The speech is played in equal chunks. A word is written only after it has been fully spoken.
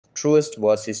Truist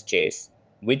versus Chase.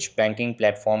 Which banking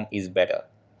platform is better?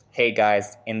 Hey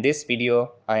guys, in this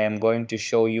video, I am going to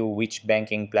show you which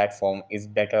banking platform is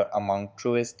better among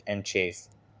Truist and Chase.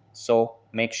 So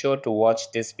make sure to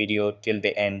watch this video till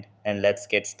the end and let's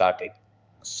get started.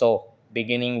 So,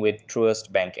 beginning with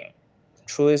Truist Banking.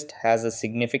 Truist has a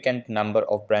significant number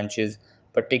of branches,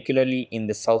 particularly in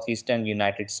the southeastern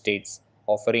United States,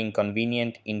 offering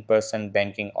convenient in-person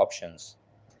banking options.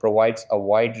 Provides a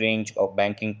wide range of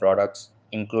banking products,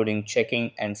 including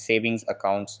checking and savings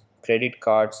accounts, credit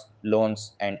cards,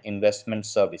 loans, and investment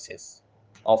services.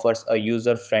 Offers a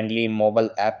user-friendly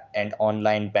mobile app and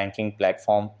online banking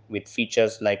platform with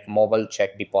features like mobile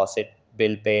check deposit,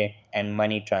 bill pay, and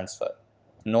money transfer.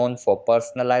 Known for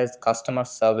personalized customer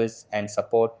service and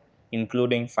support,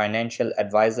 including financial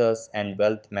advisors and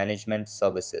wealth management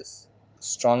services.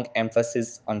 Strong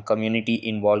emphasis on community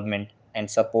involvement and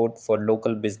support for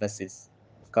local businesses.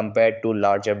 Compared to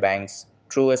larger banks,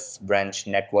 Truist's branch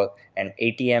network and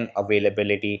ATM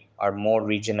availability are more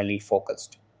regionally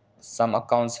focused. Some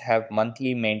accounts have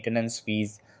monthly maintenance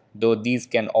fees, though these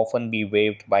can often be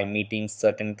waived by meeting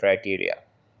certain criteria.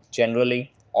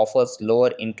 Generally, offers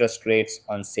lower interest rates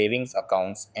on savings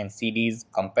accounts and CDs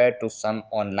compared to some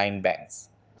online banks.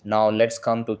 Now let's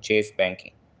come to Chase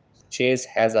Banking. Chase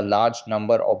has a large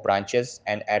number of branches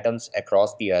and atoms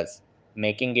across the US,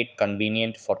 making it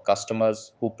convenient for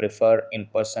customers who prefer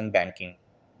in-person banking.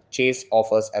 Chase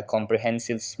offers a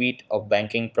comprehensive suite of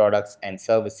banking products and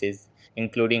services,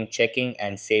 including checking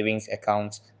and savings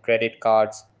accounts, credit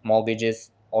cards,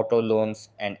 mortgages, auto loans,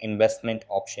 and investment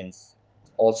options.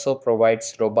 Also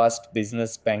provides robust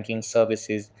business banking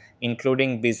services,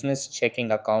 including business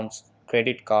checking accounts,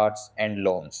 credit cards, and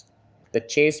loans. The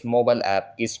Chase mobile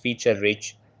app is feature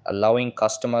rich, allowing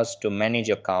customers to manage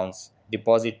accounts,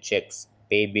 deposit checks,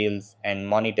 pay bills, and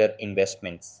monitor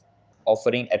investments,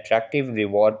 offering attractive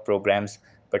reward programs,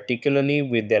 particularly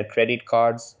with their credit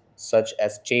cards, such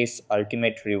as Chase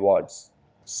Ultimate Rewards.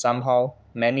 Somehow,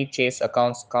 many Chase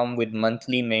accounts come with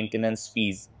monthly maintenance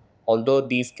fees, although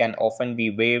these can often be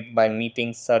waived by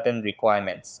meeting certain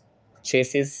requirements.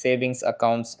 Chase's savings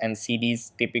accounts and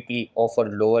CDs typically offer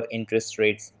lower interest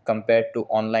rates compared to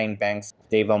online banks.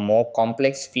 They have a more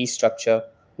complex fee structure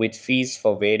with fees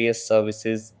for various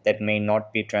services that may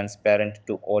not be transparent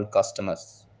to all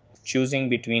customers. Choosing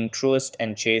between Truist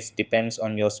and Chase depends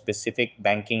on your specific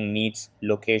banking needs,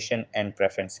 location, and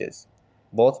preferences.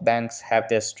 Both banks have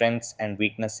their strengths and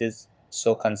weaknesses,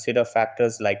 so consider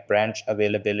factors like branch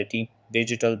availability,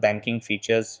 digital banking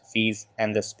features, fees,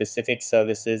 and the specific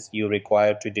services you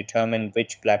require to determine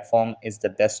which platform is the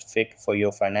best fit for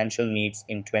your financial needs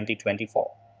in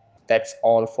 2024. That's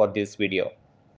all for this video.